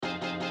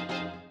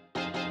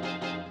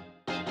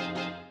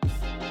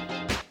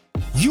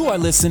You are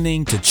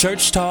listening to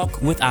Church Talk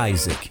with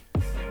Isaac.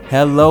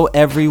 Hello,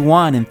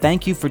 everyone, and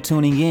thank you for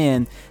tuning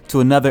in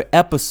to another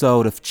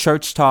episode of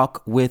Church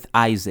Talk with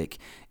Isaac.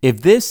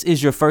 If this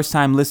is your first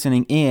time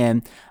listening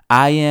in,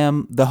 I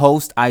am the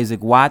host,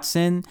 Isaac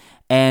Watson,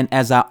 and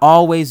as I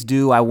always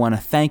do, I want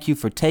to thank you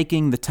for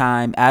taking the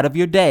time out of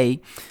your day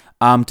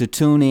to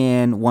tune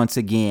in once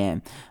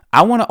again.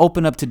 I want to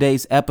open up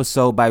today's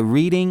episode by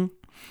reading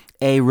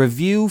a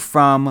review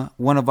from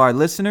one of our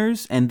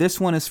listeners, and this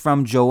one is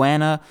from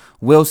Joanna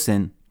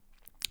Wilson.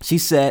 She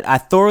said, I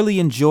thoroughly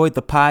enjoyed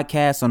the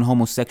podcast on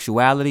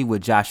homosexuality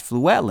with Josh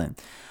Fluellen.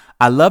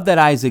 I love that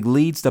Isaac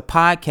leads the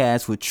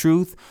podcast with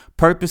truth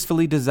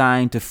purposefully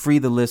designed to free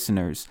the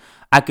listeners.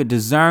 I could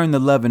discern the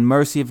love and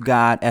mercy of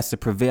God as the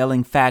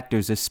prevailing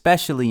factors,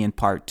 especially in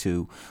part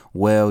 2.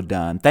 Well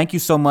done. Thank you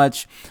so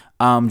much,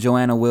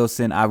 Joanna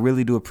Wilson. I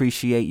really do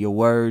appreciate your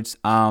words.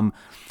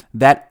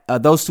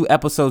 Those 2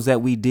 episodes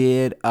that we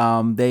did,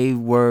 they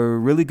were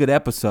really good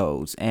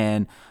episodes.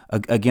 And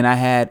again, I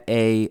had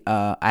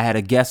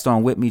a guest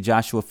on with me,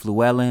 Joshua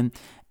Fluellen,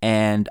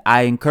 and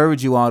I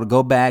encourage you all to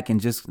go back and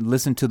just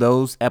listen to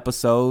those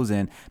episodes.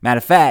 And matter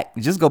of fact,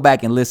 just go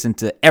back and listen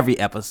to every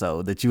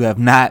episode that you have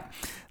not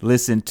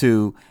listened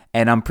to.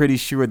 And I'm pretty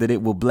sure that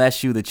it will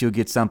bless you, that you'll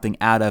get something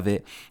out of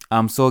it.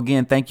 So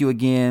again, thank you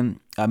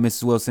again,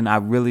 Mrs. Wilson. I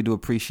really do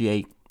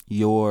appreciate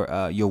your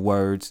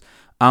words.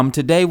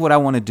 Today, what I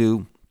want to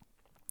do,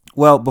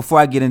 well, before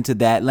I get into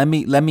that, let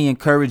me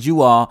encourage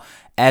you all,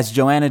 as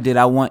Joanna did.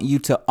 I want you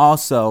to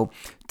also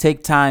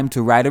take time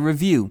to write a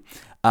review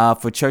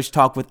for Church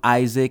Talk with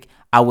Isaac.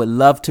 I would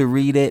love to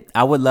read it.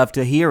 I would love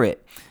to hear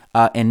it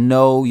and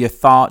know your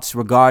thoughts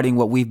regarding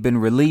what we've been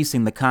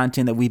releasing, the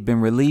content that we've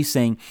been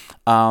releasing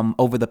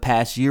over the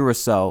past year or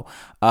so.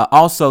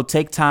 Also,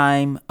 take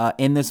time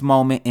in this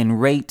moment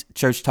and rate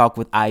Church Talk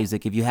with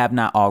Isaac if you have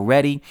not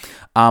already.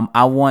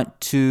 I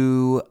want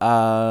you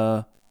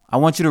to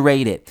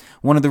rate it.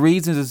 One of the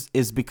reasons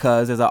is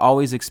because, as I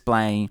always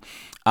explain,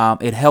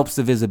 it helps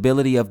the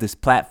visibility of this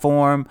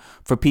platform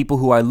for people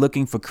who are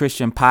looking for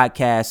Christian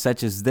podcasts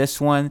such as this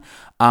one.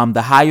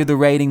 The higher the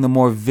rating, the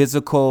more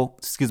visible.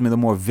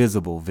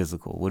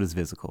 What is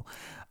visible?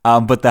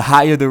 But the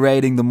higher the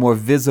rating, the more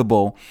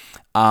visible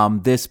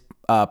this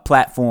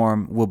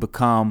platform will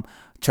become.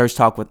 Church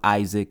Talk with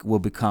Isaac will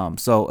become.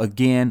 So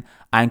again,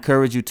 I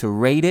encourage you to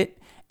rate it.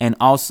 And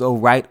also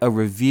write a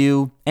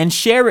review and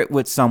share it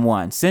with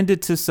someone. Send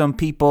it to some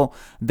people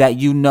that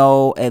you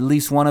know at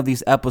least one of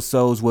these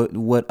episodes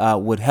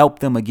would help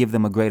them or give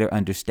them a greater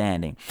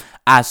understanding.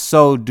 I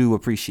so do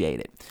appreciate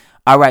it.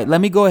 All right,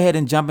 let me go ahead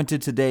and jump into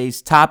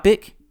today's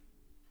topic.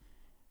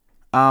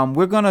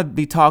 We're going to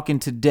be talking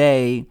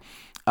today.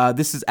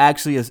 This is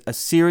actually a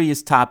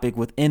serious topic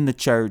within the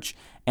church.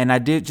 And I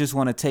did just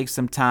want to take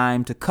some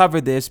time to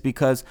cover this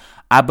because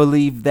I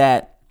believe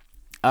that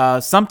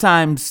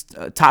sometimes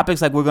topics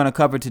like we're going to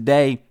cover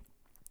today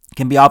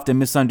can be often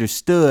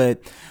misunderstood,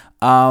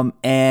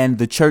 and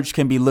the church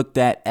can be looked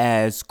at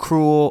as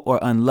cruel or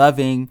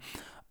unloving,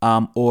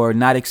 or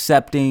not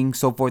accepting,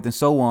 so forth and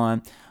so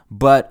on.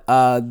 But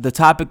the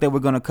topic that we're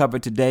going to cover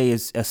today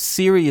is a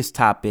serious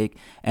topic,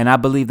 and I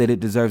believe that it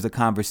deserves a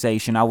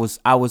conversation. I was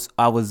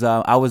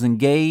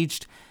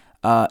engaged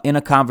in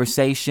a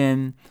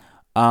conversation.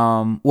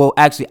 Well,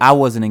 actually, I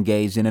wasn't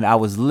engaged in it. I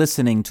was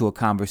listening to a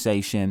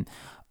conversation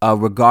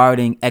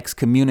regarding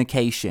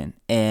excommunication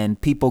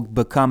and people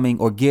becoming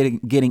or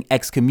getting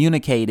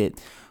excommunicated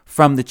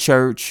from the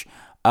church,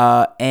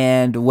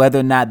 and whether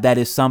or not that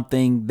is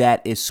something that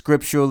is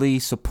scripturally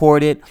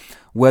supported,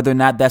 whether or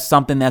not that's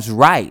something that's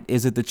right.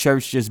 Is it the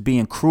church just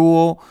being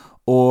cruel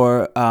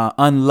or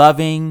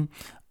unloving,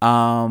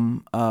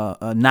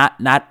 not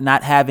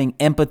having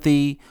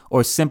empathy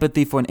or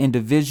sympathy for an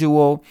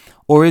individual,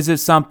 or is it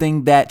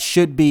something that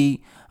should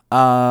be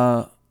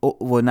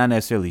well, not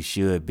necessarily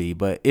should be,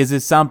 but is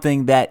it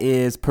something that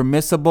is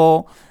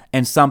permissible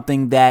and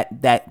something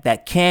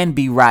that can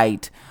be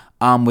right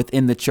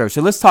within the church?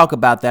 So let's talk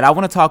about that. I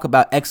want to talk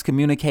about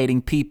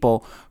excommunicating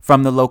people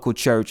from the local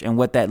church and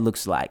what that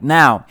looks like.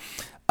 Now,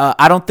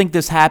 I don't think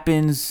this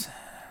happens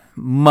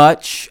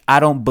much, I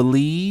don't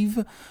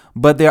believe,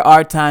 but there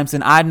are times,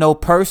 and I know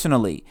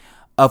personally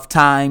of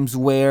times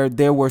where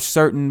there were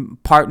certain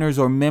partners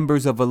or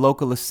members of a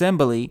local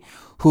assembly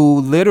who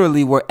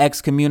literally were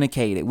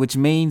excommunicated, which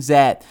means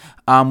that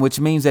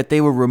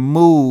they were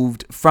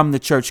removed from the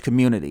church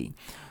community.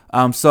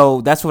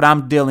 So that's what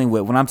I'm dealing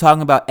with. When I'm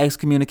talking about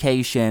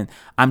excommunication,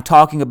 I'm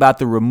talking about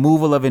the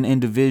removal of an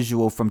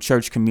individual from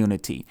church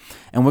community.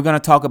 And we're going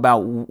to talk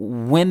about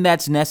when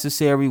that's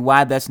necessary,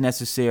 why that's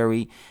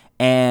necessary,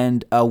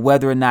 and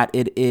whether or not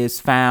it is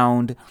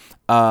found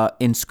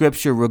in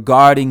scripture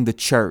regarding the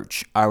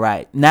church. All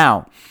right.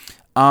 Now,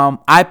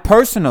 I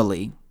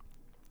personally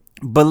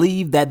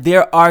believe that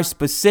there are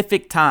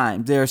specific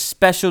times, there are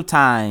special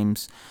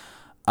times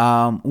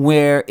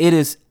where it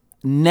is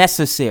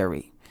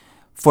necessary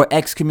for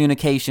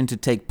excommunication to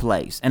take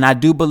place. And I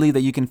do believe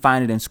that you can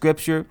find it in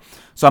scripture.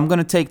 So I'm going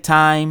to take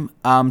time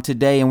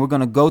today, and we're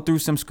going to go through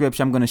some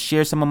scripture. I'm going to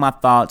share some of my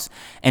thoughts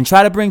and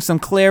try to bring some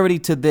clarity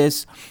to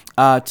this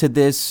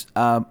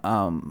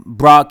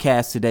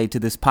broadcast today, to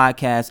this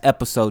podcast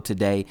episode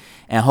today,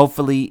 and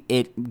hopefully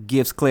it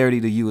gives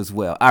clarity to you as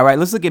well. All right,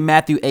 let's look at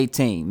Matthew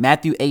 18.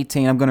 Matthew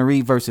 18, I'm going to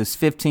read verses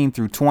 15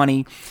 through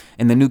 20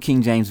 in the New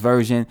King James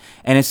Version.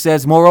 And it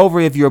says, "Moreover,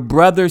 if your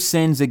brother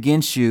sins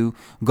against you,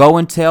 go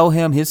and tell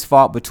him his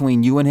fault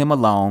between you and him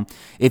alone.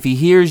 If he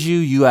hears you,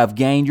 you have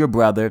gained your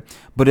brother.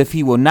 But if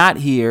he will not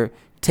hear,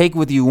 take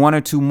with you one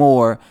or two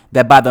more,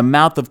 that by the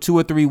mouth of 2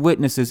 or 3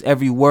 witnesses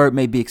every word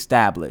may be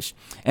established.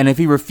 And if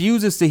he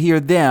refuses to hear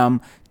them,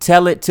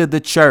 tell it to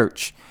the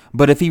church.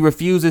 But if he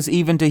refuses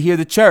even to hear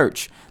the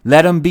church,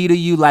 let him be to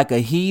you like a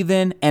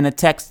heathen and a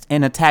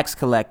tax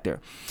collector.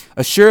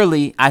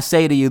 Assuredly, I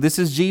say to you," this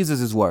is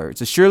Jesus'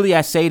 words, "assuredly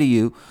I say to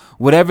you,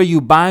 whatever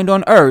you bind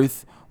on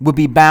earth will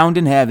be bound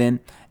in heaven,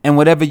 and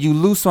whatever you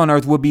loose on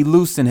earth will be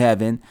loosed in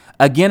heaven.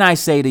 Again, I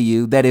say to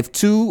you that if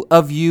 2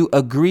 of you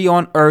agree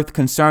on earth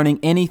concerning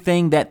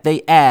anything that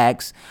they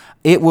ask,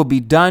 it will be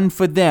done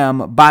for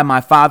them by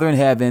my Father in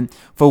heaven.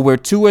 For where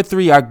 2 or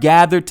 3 are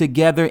gathered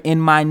together in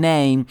my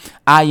name,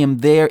 I am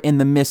there in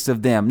the midst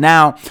of them."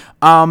 Now,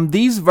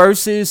 these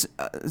verses,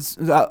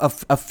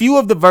 a few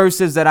of the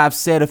verses that I've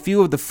said, a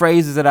few of the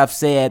phrases that I've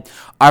said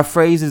are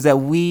phrases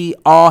that we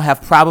all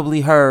have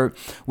probably heard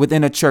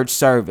within a church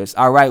service.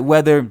 All right,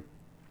 whether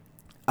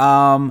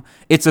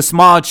it's a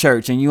small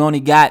church and you only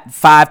got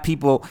 5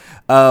 people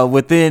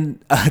within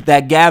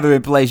that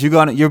gathering place,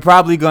 you're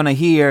probably gonna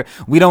hear,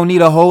 "We don't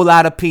need a whole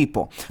lot of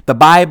people. The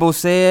Bible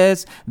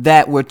says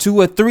that where 2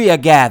 or 3 are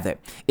gathered,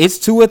 it's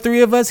 2 or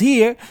 3 of us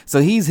here,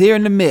 so he's here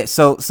in the midst."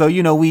 So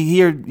we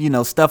hear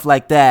stuff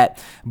like that.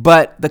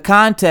 But the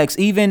context,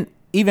 even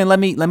let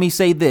me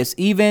say this,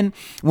 even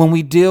when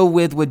we deal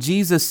with what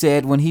Jesus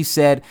said when he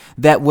said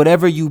that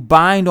whatever you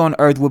bind on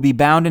earth will be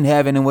bound in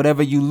heaven, and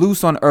whatever you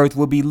loose on earth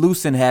will be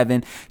loose in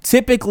heaven.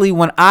 Typically,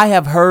 when I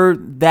have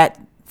heard that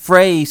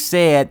phrase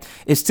said,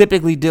 it's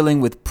typically dealing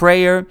with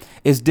prayer,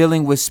 is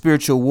dealing with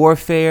spiritual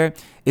warfare,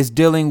 is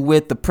dealing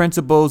with the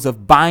principles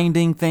of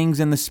binding things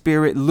in the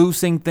spirit,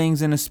 loosing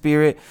things in the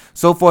spirit,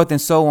 so forth and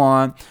so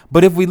on.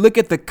 But if we look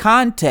at the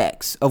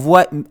context of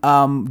what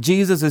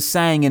Jesus is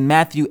saying in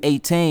Matthew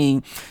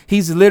 18,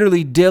 he's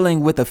literally dealing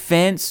with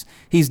offense.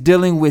 He's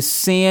dealing with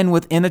sin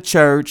within a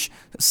church,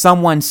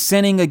 someone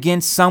sinning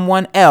against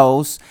someone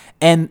else,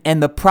 and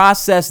the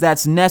process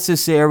that's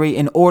necessary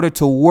in order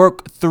to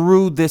work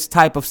through this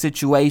type of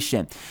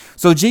situation.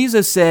 So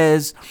Jesus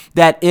says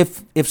that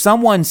if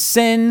someone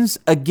sins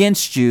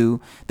against you,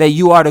 that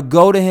you are to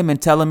go to him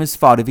and tell him his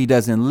fault. If he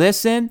doesn't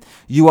listen,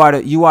 you are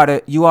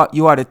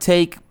to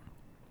take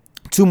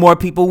 2 more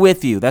people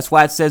with you. That's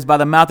why it says, by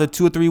the mouth of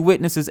 2 or 3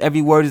 witnesses,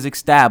 every word is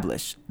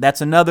established. That's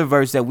another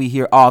verse that we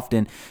hear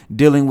often,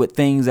 dealing with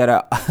things that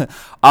are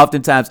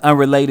oftentimes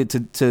unrelated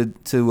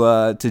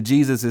to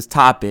Jesus's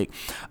topic.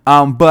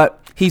 But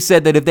he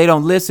said that if they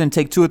don't listen,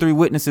 take 2 or 3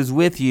 witnesses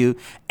with you.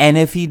 And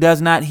if he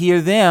does not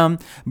hear them,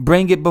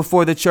 bring it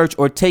before the church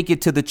or take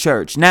it to the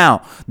church.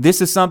 Now,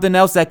 this is something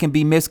else that can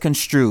be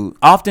misconstrued.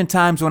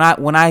 Oftentimes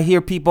when I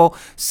hear people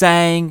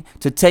saying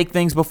to take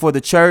things before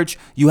the church,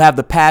 you have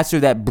the pastor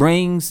that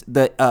brings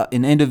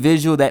an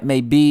individual that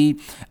may be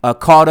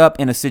caught up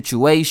in a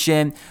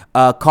situation,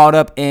 caught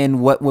up in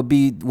what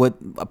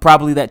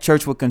probably that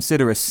church would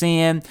consider a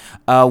sin,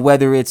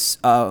 whether it's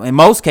in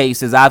most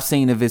cases I've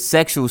seen, if it's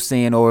sexual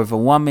sin, or if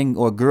a woman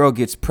or girl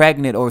gets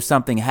pregnant or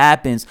something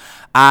happens.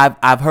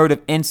 I've heard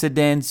of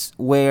incidents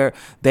where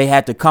they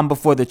had to come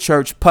before the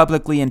church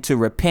publicly and to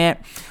repent,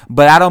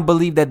 but I don't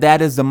believe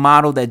that is the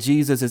model that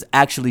Jesus is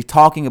actually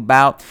talking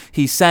about.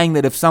 He's saying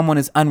that if someone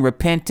is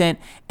unrepentant,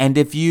 and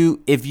if you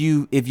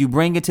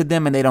bring it to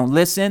them and they don't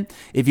listen,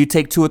 if you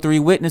take 2 or 3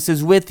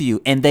 witnesses with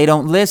you and they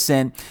don't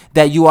listen,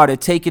 that you are to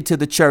take it to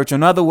the church.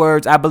 In other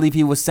words, I believe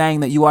he was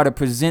saying that you are to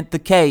present the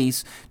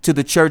case to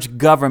the church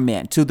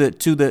government, to the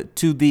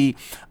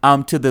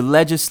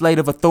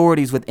legislative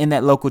authorities within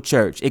that local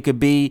church. It could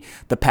be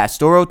the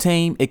pastoral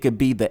team. It could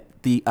be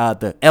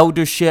the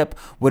eldership,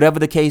 whatever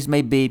the case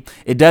may be.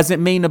 It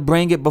doesn't mean to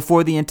bring it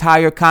before the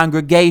entire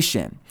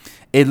congregation.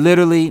 It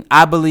literally,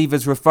 I believe,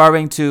 is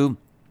referring to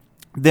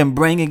them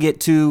bringing it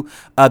to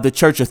the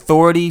church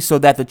authority so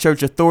that the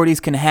church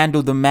authorities can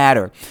handle the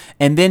matter.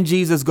 And then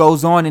Jesus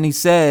goes on and he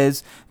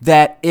says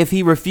that if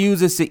he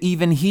refuses to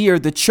even hear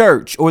the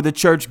church or the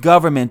church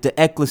government, the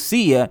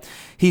ecclesia,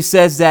 he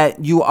says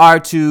that you are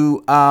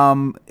to,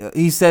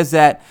 he says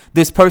that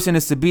this person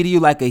is to be to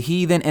you like a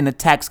heathen and a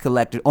tax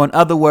collector. Or in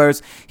other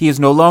words, he is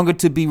no longer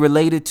to be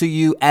related to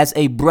you as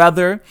a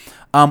brother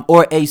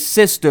or a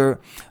sister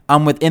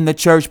within the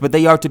church, but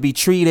they are to be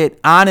treated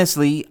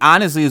honestly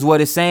is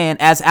what it's saying,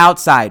 as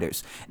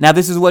outsiders. Now,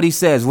 this is what he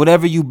says: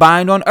 whatever you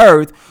bind on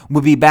earth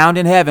will be bound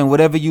in heaven.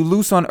 Whatever you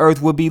loose on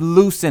earth will be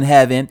loose in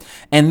heaven.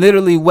 And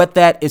literally what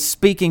that is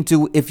speaking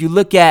to, if you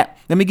look at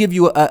Let me give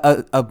you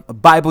a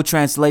Bible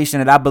translation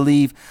that I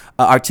believe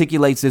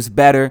articulates this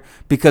better,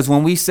 because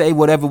when we say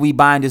whatever we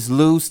bind is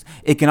loosed,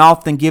 it can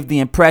often give the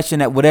impression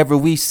that whatever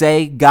we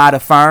say, God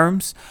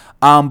affirms.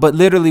 But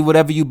literally,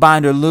 whatever you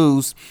bind or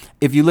loose,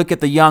 if you look at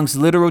the Young's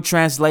literal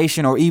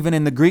translation, or even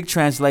in the Greek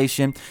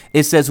translation,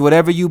 it says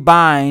whatever you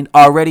bind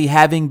already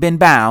having been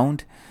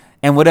bound,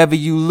 and whatever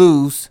you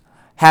loose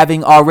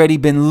having already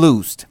been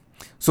loosed.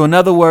 So in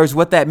other words,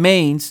 what that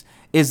means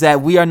is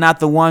that we are not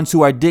the ones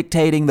who are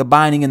dictating the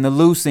binding and the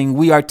loosing.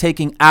 We are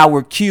taking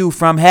our cue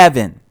from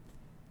heaven.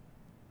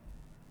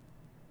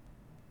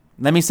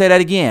 Let me say that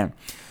again.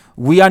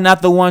 We are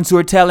not the ones who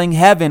are telling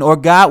heaven or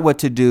God what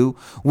to do.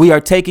 We are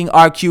taking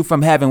our cue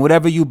from heaven.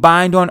 Whatever you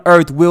bind on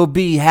earth will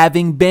be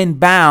having been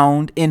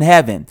bound in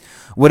heaven.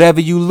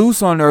 Whatever you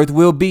loose on earth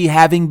will be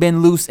having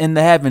been loose in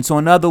the heavens. So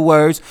in other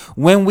words,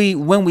 when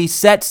we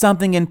set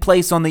something in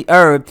place on the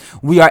earth,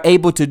 we are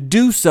able to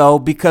do so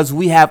because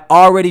we have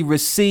already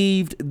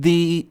received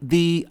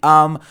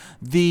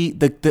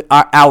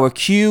our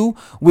cue.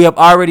 We have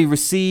already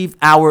received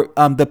our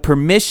the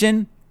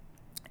permission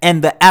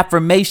and the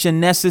affirmation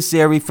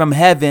necessary from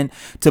heaven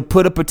to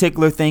put a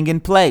particular thing in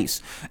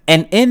place.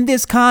 And in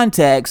this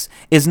context,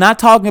 is not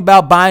talking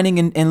about binding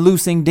and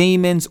loosing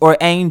demons or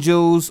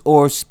angels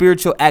or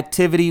spiritual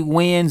activity,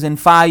 winds and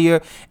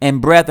fire and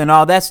breath and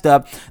all that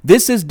stuff.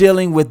 This is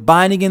dealing with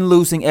binding and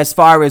loosing as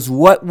far as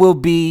what will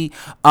be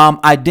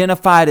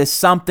identified as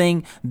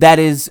something that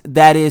is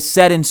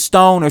set in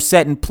stone or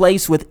set in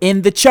place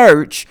within the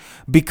church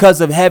because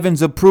of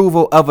heaven's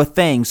approval of a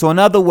thing. So in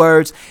other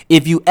words,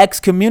 if you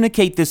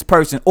excommunicate this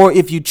person, or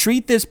if you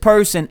treat this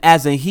person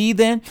as a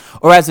heathen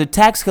or as a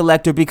tax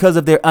collector because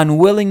of their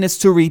unwillingness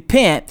to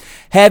repent,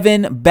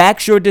 heaven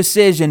backs your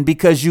decision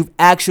because you've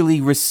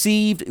actually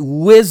received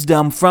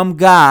wisdom from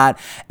God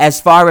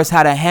as far as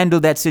how to handle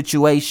that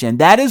situation.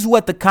 That is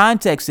what the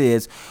context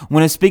is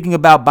when it's speaking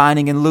about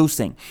binding and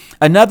loosing.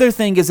 Another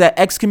thing is that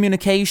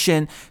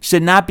excommunication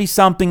should not be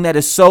something that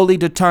is solely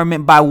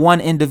determined by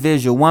one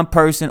individual, one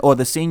person, or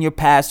the senior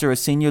pastor or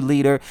senior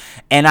leader.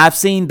 And I've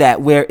seen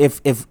that where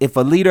if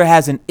a leader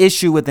has an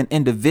issue with an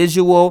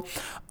individual,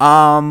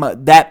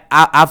 that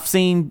I've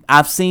seen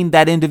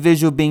that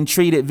individual being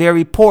treated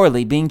very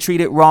poorly, being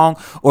treated wrong,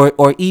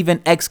 or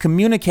even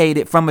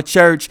excommunicated from a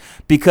church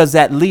because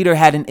that leader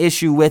had an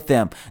issue with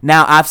them.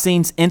 Now, I've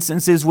seen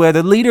instances where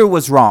the leader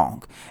was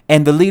wrong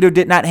and the leader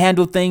did not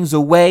handle things the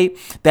way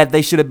that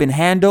they should have been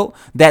handled.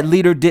 That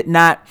leader did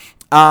not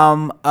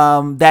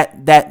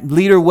that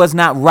leader was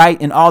not right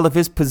in all of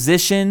his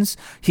positions.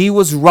 He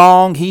was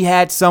wrong. He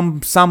had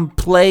some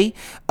play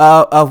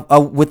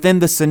within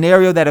the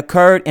scenario that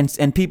occurred,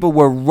 and people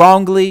were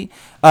wrongly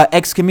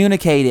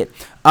excommunicated.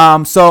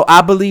 So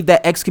I believe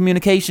that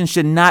excommunication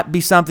should not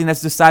be something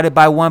that's decided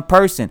by one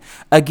person.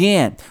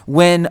 Again,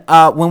 when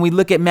we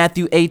look at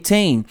Matthew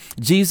 18,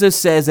 Jesus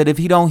says that if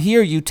he don't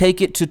hear you,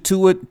 take it to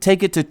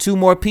two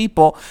more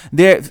people.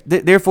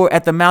 Therefore,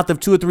 at the mouth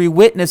of 2 or 3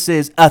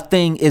 witnesses, a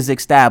thing is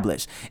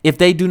established. If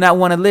they do not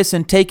want to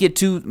listen,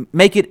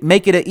 make it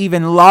an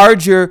even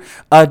larger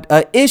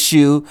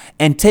issue,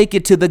 and take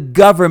it to the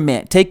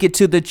government, take it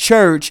to the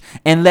church,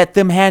 and let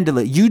them handle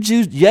it. You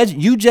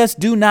just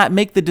do not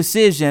make the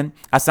decision.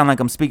 I sound like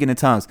I'm speaking in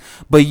tongues,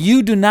 but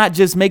you do not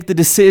just make the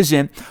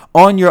decision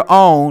on your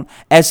own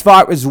as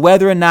far as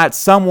whether or not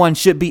someone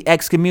should be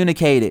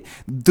excommunicated.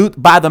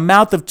 By the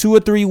mouth of 2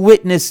 or 3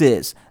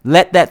 witnesses,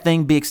 let that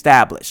thing be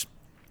established.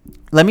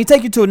 Let me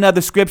take you to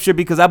another scripture,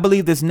 because I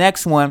believe this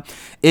next one,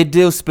 it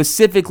deals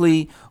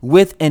specifically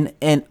with an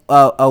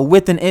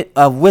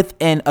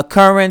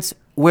occurrence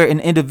where an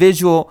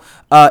individual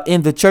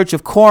in the church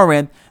of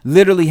Corinth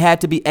literally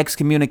had to be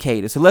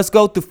excommunicated. So let's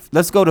go to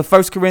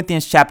 1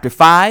 Corinthians chapter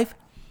 5.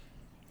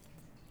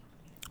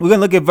 We're going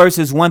to look at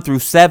verses 1 through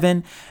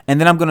 7, and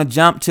then I'm going to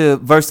jump to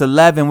verse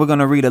 11. We're going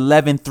to read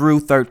 11 through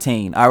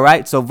 13. All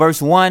right. So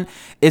verse 1,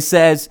 it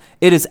says,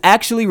 "It is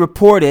actually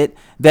reported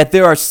that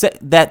there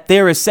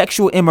is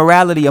sexual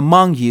immorality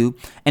among you,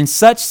 and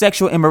such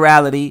sexual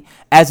immorality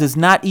as is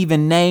not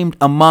even named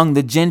among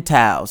the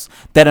Gentiles,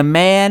 that a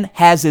man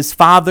has his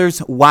father's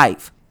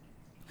wife.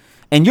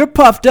 And you're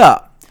puffed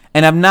up,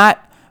 and have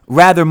not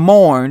rather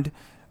mourned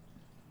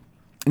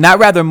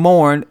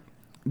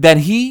that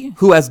he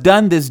who has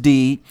done this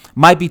deed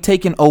might be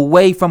taken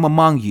away from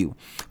among you.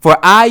 For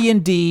I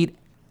indeed,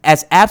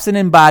 as absent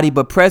in body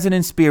but present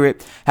in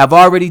spirit, have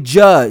already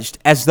judged,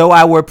 as though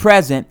I were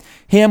present,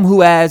 him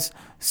who has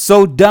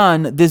so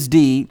done this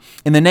deed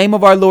in the name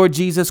of our Lord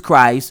Jesus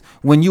Christ,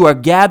 when you are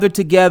gathered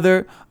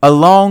together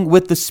along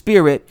with the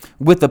Spirit,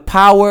 with the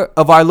power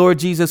of our Lord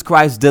Jesus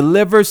Christ,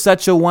 deliver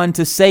such a one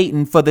to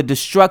Satan for the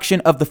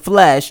destruction of the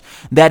flesh,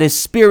 that his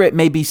spirit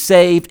may be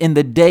saved in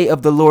the day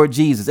of the Lord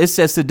Jesus." It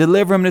says to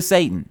deliver him to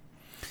Satan.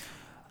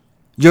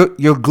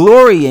 Your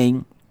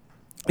glorying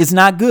is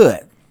not good.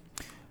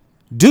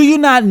 Do you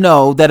not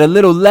know that a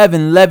little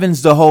leaven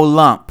leavens the whole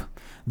lump?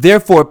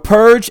 Therefore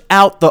purge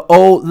out the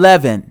old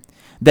leaven,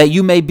 that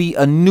you may be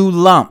a new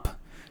lump,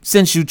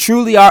 since you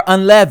truly are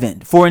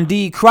unleavened. For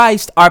indeed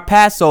Christ, our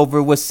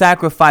Passover, was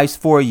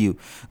sacrificed for you.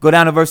 Go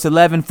down to verse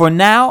 11. For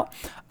now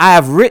I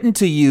have written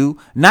to you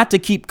not to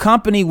keep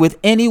company with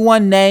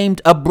anyone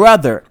named a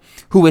brother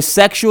who is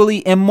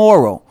sexually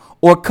immoral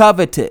or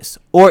covetous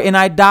or an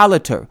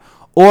idolater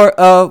or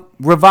a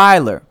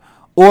reviler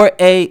or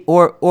a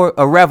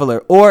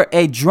reveler or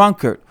a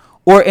drunkard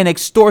or an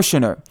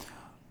extortioner,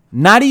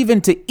 not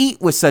even to eat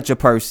with such a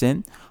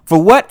person.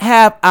 For what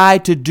have I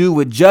to do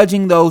with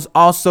judging those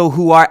also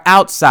who are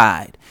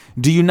outside?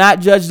 Do you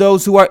not judge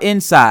those who are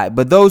inside?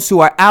 But those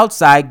who are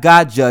outside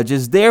God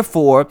judges.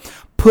 Therefore,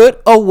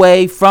 put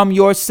away from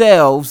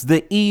yourselves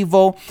the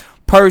evil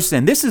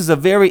person. This is a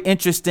very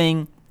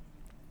interesting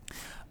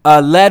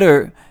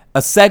letter,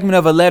 a segment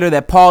of a letter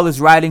that Paul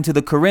is writing to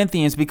the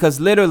Corinthians, because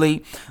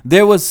literally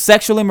there was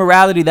sexual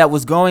immorality that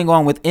was going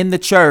on within the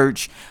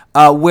church,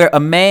 where a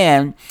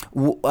man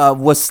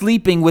was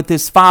sleeping with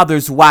his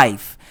father's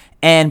wife.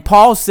 And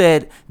Paul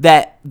said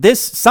that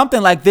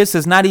something like this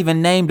is not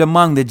even named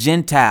among the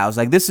Gentiles.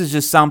 Like, this is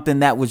just something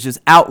that was just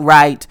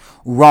outright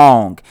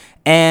wrong.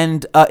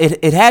 And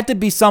it had to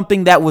be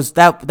something that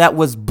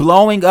was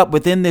blowing up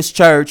within this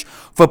church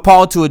for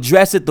Paul to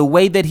address it the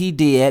way that he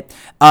did,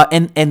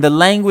 and the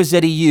language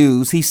that he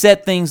used. He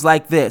said things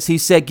like this. He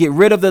said, get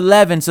rid of the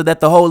leaven so that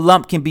the whole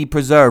lump can be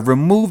preserved.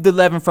 Remove the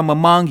leaven from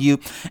among you.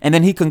 And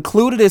then he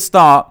concluded his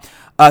thought.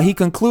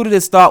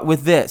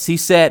 With this. He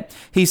said,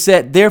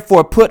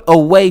 therefore, put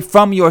away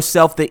from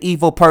yourself the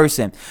evil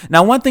person.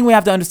 Now, one thing we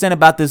have to understand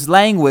about this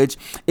language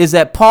is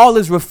that Paul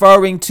is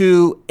referring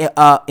to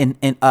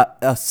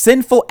a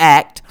sinful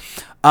act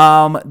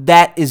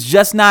that is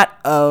just not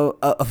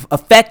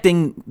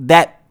affecting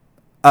that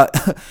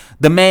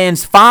the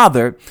man's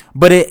father,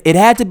 but it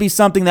had to be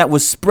something that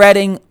was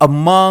spreading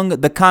among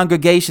the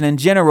congregation in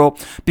general,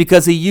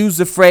 because he used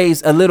the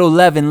phrase, a little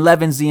leaven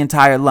leavens the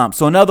entire lump.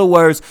 So in other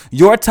words,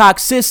 your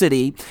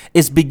toxicity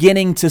is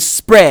beginning to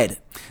spread.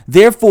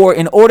 Therefore,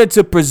 in order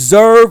to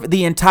preserve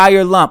the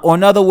entire lump, or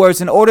in other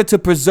words, in order to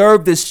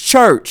preserve this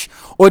church,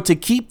 or to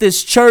keep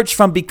this church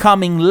from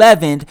becoming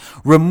leavened,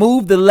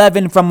 remove the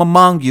leaven from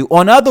among you.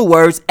 Or in other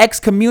words,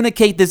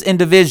 excommunicate this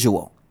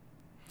individual.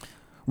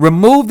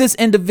 Remove this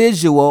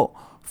individual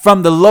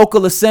from the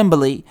local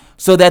assembly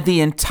so that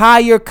the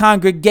entire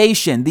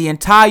congregation, the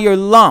entire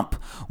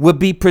lump, would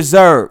be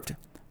preserved.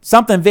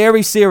 Something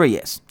very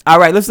serious. All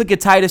right, let's look at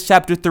Titus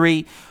chapter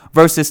 3,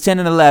 verses 10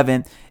 and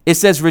 11. It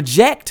says,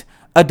 reject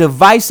a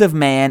divisive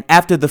man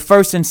after the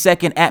first and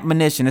second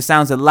admonition. It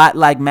sounds a lot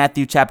like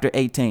Matthew chapter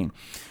 18.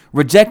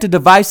 Reject a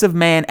divisive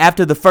man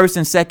after the first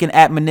and second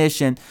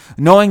admonition,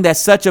 knowing that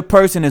such a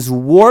person is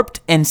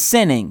warped and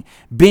sinning,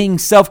 being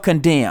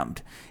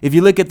self-condemned. If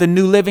you look at the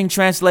New Living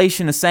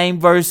Translation, the same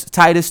verse,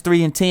 Titus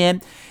 3 and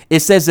 10,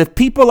 it says, if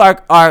people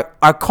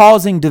are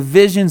causing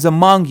divisions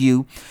among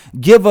you,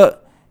 give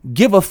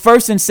a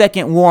first and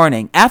second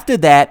warning. After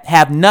that,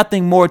 have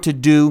nothing more to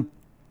do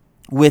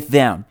with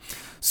them.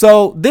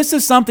 So this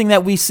is something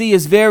that we see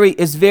is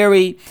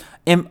very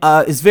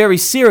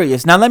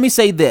serious. Now, let me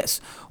say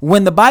this.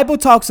 When the Bible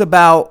talks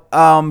about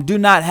do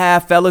not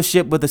have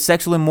fellowship with a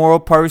sexually immoral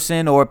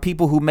person, or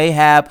people who may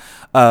have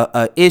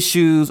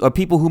issues, or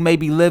people who may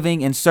be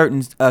living in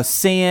certain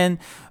sinful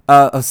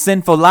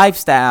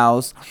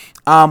lifestyles,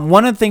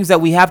 one of the things that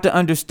we have to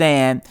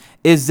understand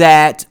is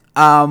that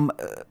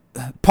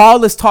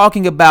Paul is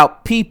talking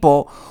about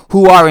people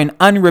who are in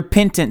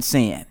unrepentant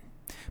sin.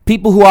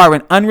 People who are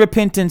in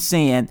unrepentant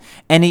sin,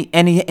 and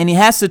he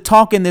has to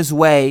talk in this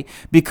way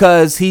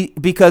because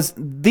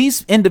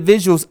these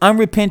individuals'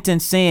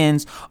 unrepentant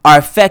sins are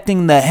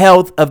affecting the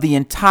health of the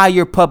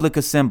entire public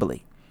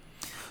assembly.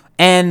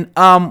 And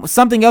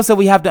something else that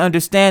we have to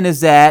understand is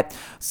that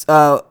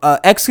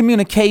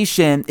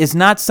excommunication is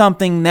not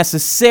something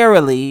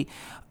necessarily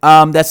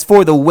that's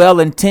for the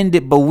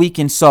well-intended but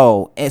weakened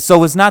soul. And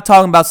so it's not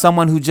talking about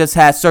someone who just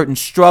has certain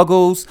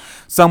struggles,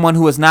 someone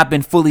who has not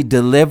been fully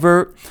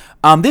delivered.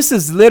 This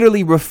is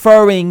literally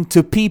referring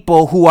to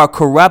people who are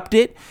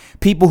corrupted,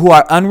 people who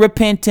are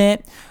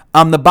unrepentant.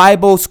 The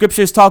Bible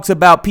scriptures talks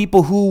about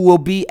people who will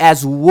be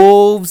as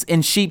wolves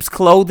in sheep's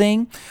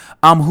clothing,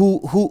 who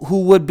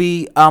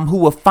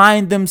will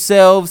find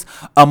themselves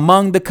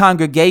among the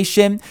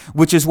congregation,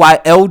 which is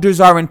why elders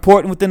are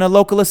important within a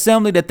local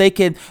assembly, that they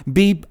can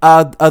be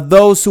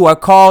those who are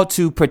called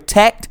to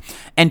protect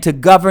and to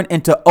govern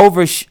and to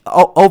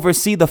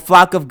oversee the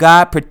flock of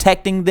God,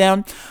 protecting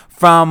them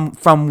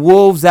from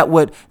wolves that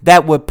would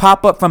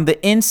pop up from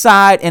the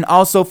inside, and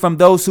also from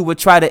those who would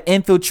try to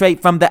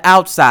infiltrate from the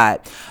outside.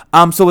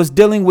 So it's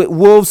dealing with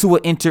wolves who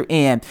will enter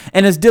in,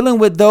 and it's dealing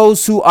with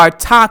those who are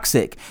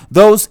toxic,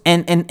 those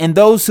and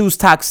those whose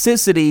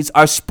toxicities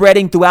are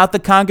spreading throughout the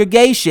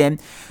congregation,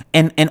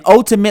 and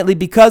ultimately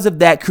because of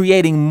that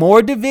creating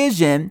more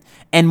division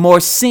and more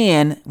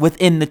sin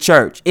within the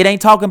church. It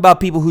ain't talking about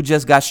people who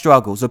just got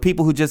struggles or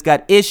people who just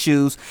got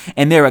issues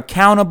and they're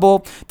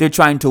accountable. They're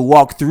trying to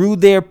walk through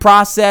their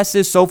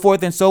processes, so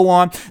forth and so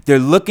on. They're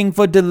looking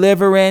for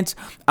deliverance,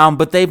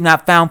 but they've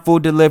not found full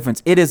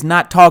deliverance. It is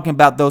not talking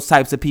about those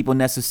types of people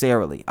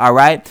necessarily. All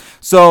right.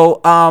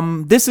 So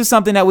this is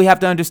something that we have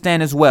to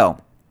understand as well.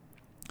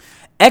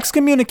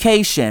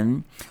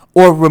 Excommunication,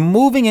 or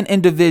removing an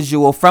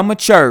individual from a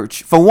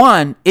church, for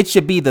one, it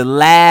should be the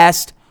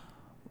last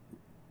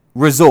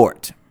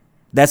resort.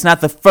 That's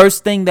not the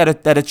first thing that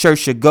a church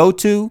should go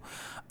to.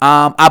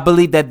 I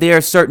believe that there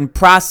are certain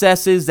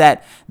processes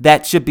that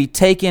should be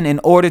taken in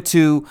order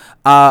to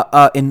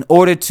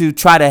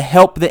try to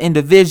help the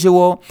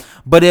individual.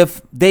 But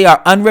if they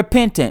are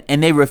unrepentant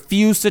and they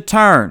refuse to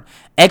turn,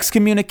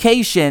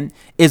 excommunication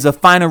is a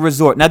final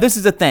resort. Now, this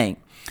is the thing.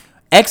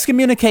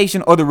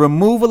 Excommunication, or the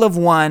removal of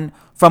one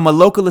from a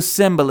local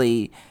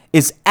assembly,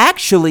 is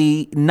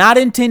actually not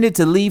intended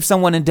to leave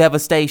someone in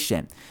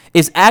devastation.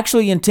 It's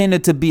actually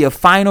intended to be a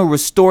final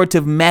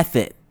restorative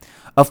method,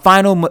 a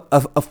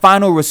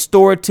final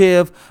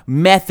restorative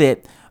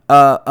method,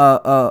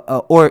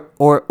 or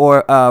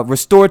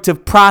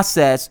restorative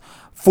process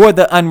for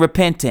the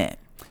unrepentant.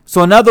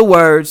 So, in other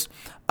words,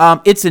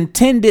 it's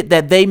intended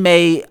that they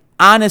may.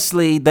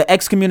 Honestly, the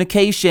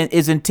excommunication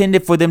is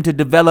intended for them to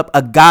develop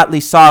a godly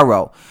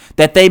sorrow,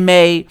 that they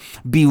may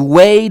be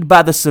weighed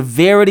by the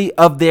severity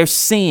of their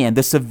sin,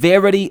 the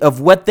severity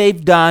of what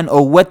they've done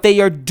or what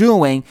they are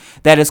doing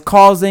that is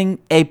causing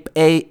a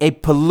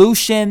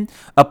pollution,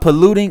 a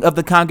polluting of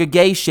the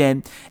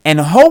congregation. And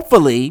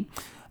hopefully,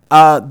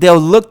 they'll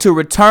look to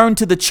return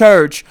to the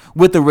church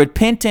with a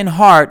repentant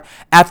heart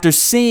after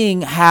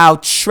seeing how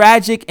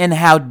tragic and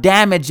how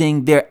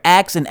damaging their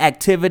acts and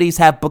activities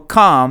have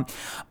become,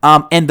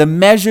 and the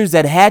measures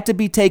that had to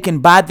be taken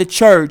by the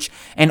church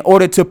in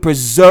order to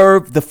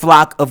preserve the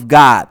flock of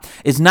God.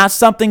 It's not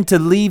something to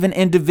leave an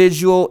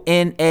individual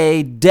in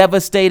a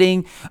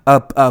devastating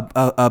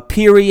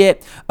period,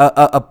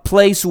 a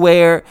place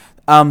where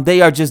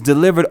they are just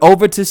delivered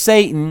over to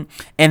Satan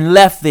and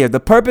left there. The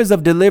purpose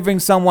of delivering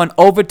someone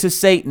over to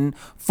Satan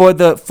for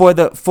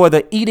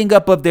the eating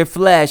up of their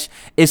flesh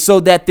is so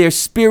that their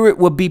spirit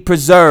will be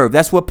preserved.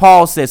 That's what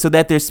Paul says, so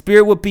that their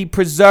spirit will be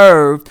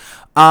preserved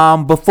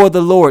before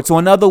the Lord. So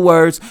in other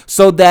words,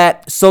 so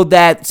that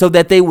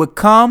they would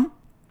come,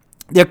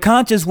 their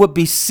conscience would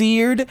be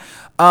seared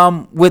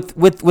with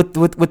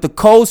the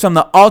coals from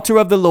the altar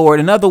of the Lord.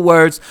 In other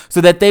words,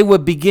 so that they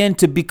would begin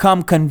to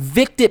become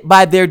convicted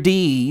by their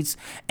deeds,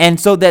 and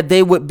so that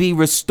they would be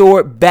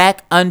restored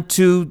back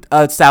unto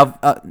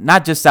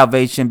not just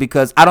salvation,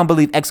 because I don't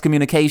believe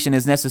excommunication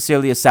is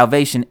necessarily a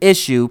salvation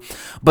issue,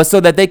 but so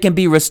that they can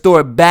be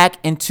restored back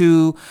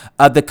into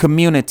the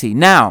community.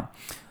 Now,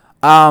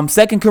 2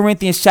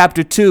 Corinthians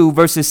chapter 2,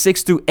 verses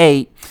 6 through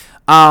 8.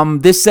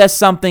 This says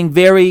something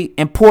very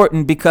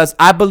important, because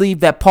I believe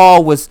that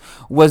Paul was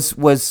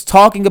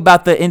talking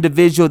about the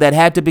individual that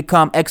had to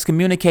become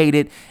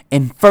excommunicated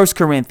in 1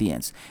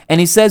 Corinthians. And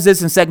he says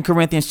this in 2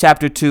 Corinthians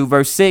chapter 2,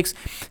 verse 6.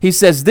 He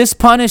says, "This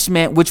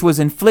punishment which was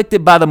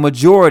inflicted by the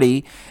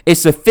majority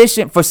is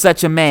sufficient for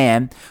such a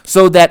man,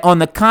 so that on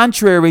the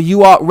contrary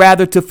you ought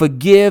rather to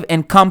forgive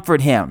and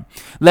comfort him,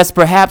 lest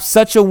perhaps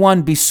such a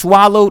one be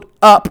swallowed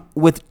up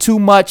with too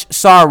much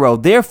sorrow.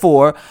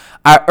 Therefore,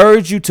 I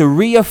urge you to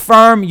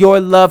reaffirm your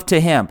love to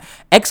him."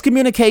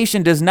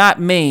 Excommunication does not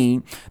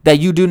mean that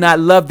you do not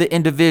love the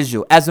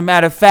individual. As a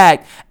matter of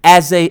fact,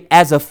 as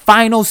a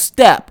final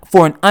step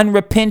for an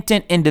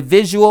unrepentant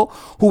individual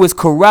who is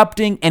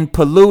corrupting and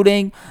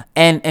polluting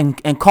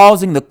and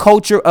causing the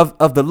culture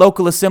of the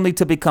local assembly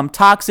to become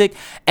toxic,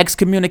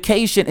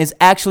 excommunication is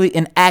actually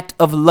an act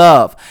of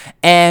love.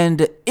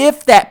 And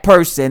if that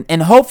person,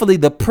 and hopefully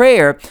the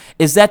prayer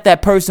is that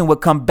that person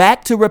would come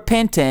back to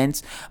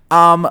repentance,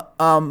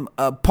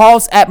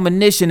 Paul's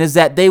admonition is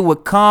that they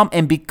would come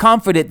and be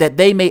comforted, that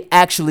they may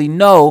actually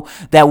know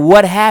that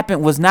what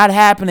happened was not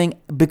happening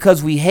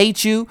because we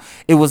hate you.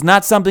 It was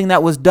not something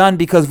that was done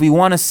because we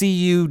want to see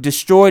you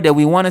destroyed, that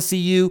we want to see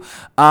you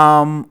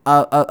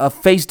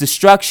face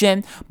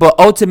destruction, but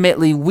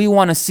ultimately we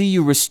want to see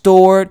you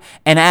restored.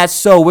 And as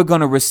so, we're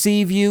going to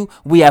receive you.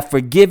 We have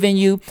forgiven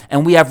you,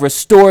 and we have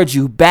restored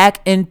you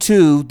back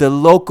into the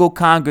local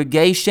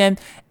congregation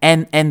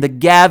and the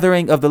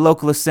gathering of the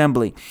local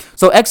assembly.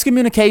 So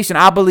excommunication,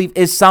 I believe,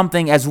 is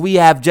something, as we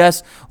have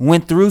just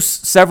went through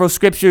several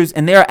scriptures,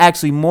 and there are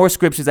actually more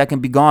scriptures that can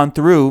be gone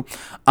through,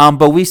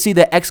 but we see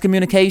that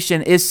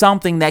excommunication is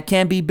something that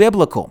can be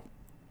biblical.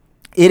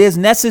 It is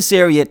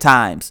necessary at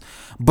times,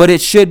 but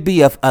it should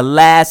be a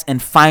last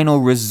and final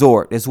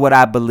resort, is what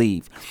I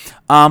believe.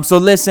 So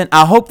listen,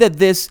 I hope that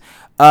this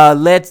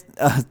led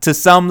to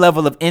some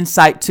level of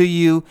insight to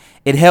you.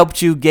 It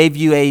helped you, gave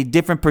you a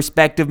different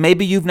perspective.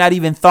 Maybe you've not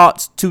even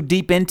thought too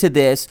deep into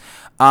this,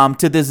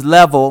 to this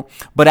level,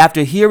 but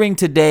after hearing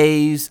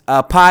today's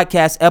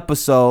podcast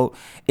episode,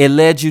 it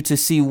led you to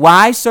see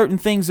why certain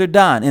things are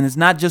done. And it's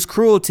not just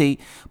cruelty,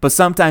 but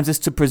sometimes it's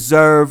to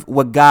preserve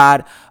what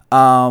God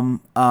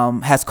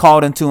has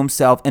called unto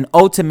himself, and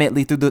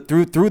ultimately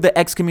through the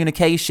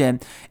excommunication,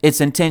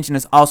 its intention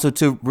is also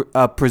to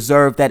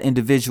preserve that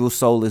individual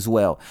soul as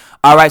well.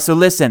 All right, so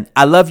listen,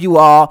 I love you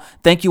all.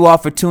 Thank you all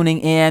for tuning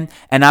in,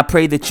 and I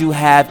pray that you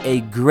have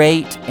a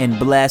great and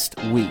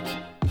blessed week.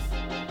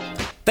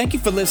 Thank you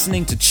for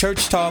listening to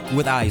Church Talk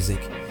with Isaac.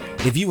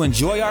 If you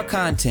enjoy our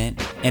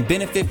content and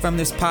benefit from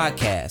this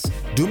podcast,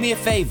 do me a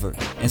favor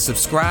and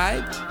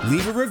subscribe,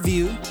 leave a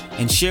review,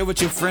 and share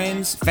with your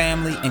friends,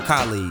 family, and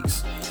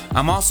colleagues.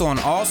 I'm also on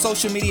all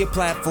social media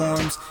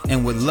platforms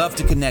and would love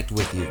to connect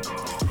with you.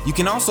 You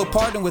can also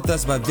partner with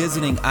us by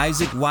visiting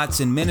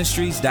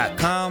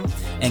isaacwatsonministries.com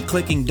and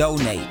clicking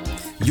donate.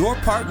 Your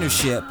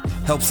partnership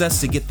helps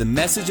us to get the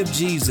message of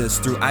Jesus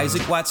through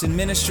Isaac Watson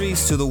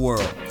Ministries to the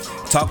world.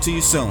 Talk to you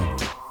soon.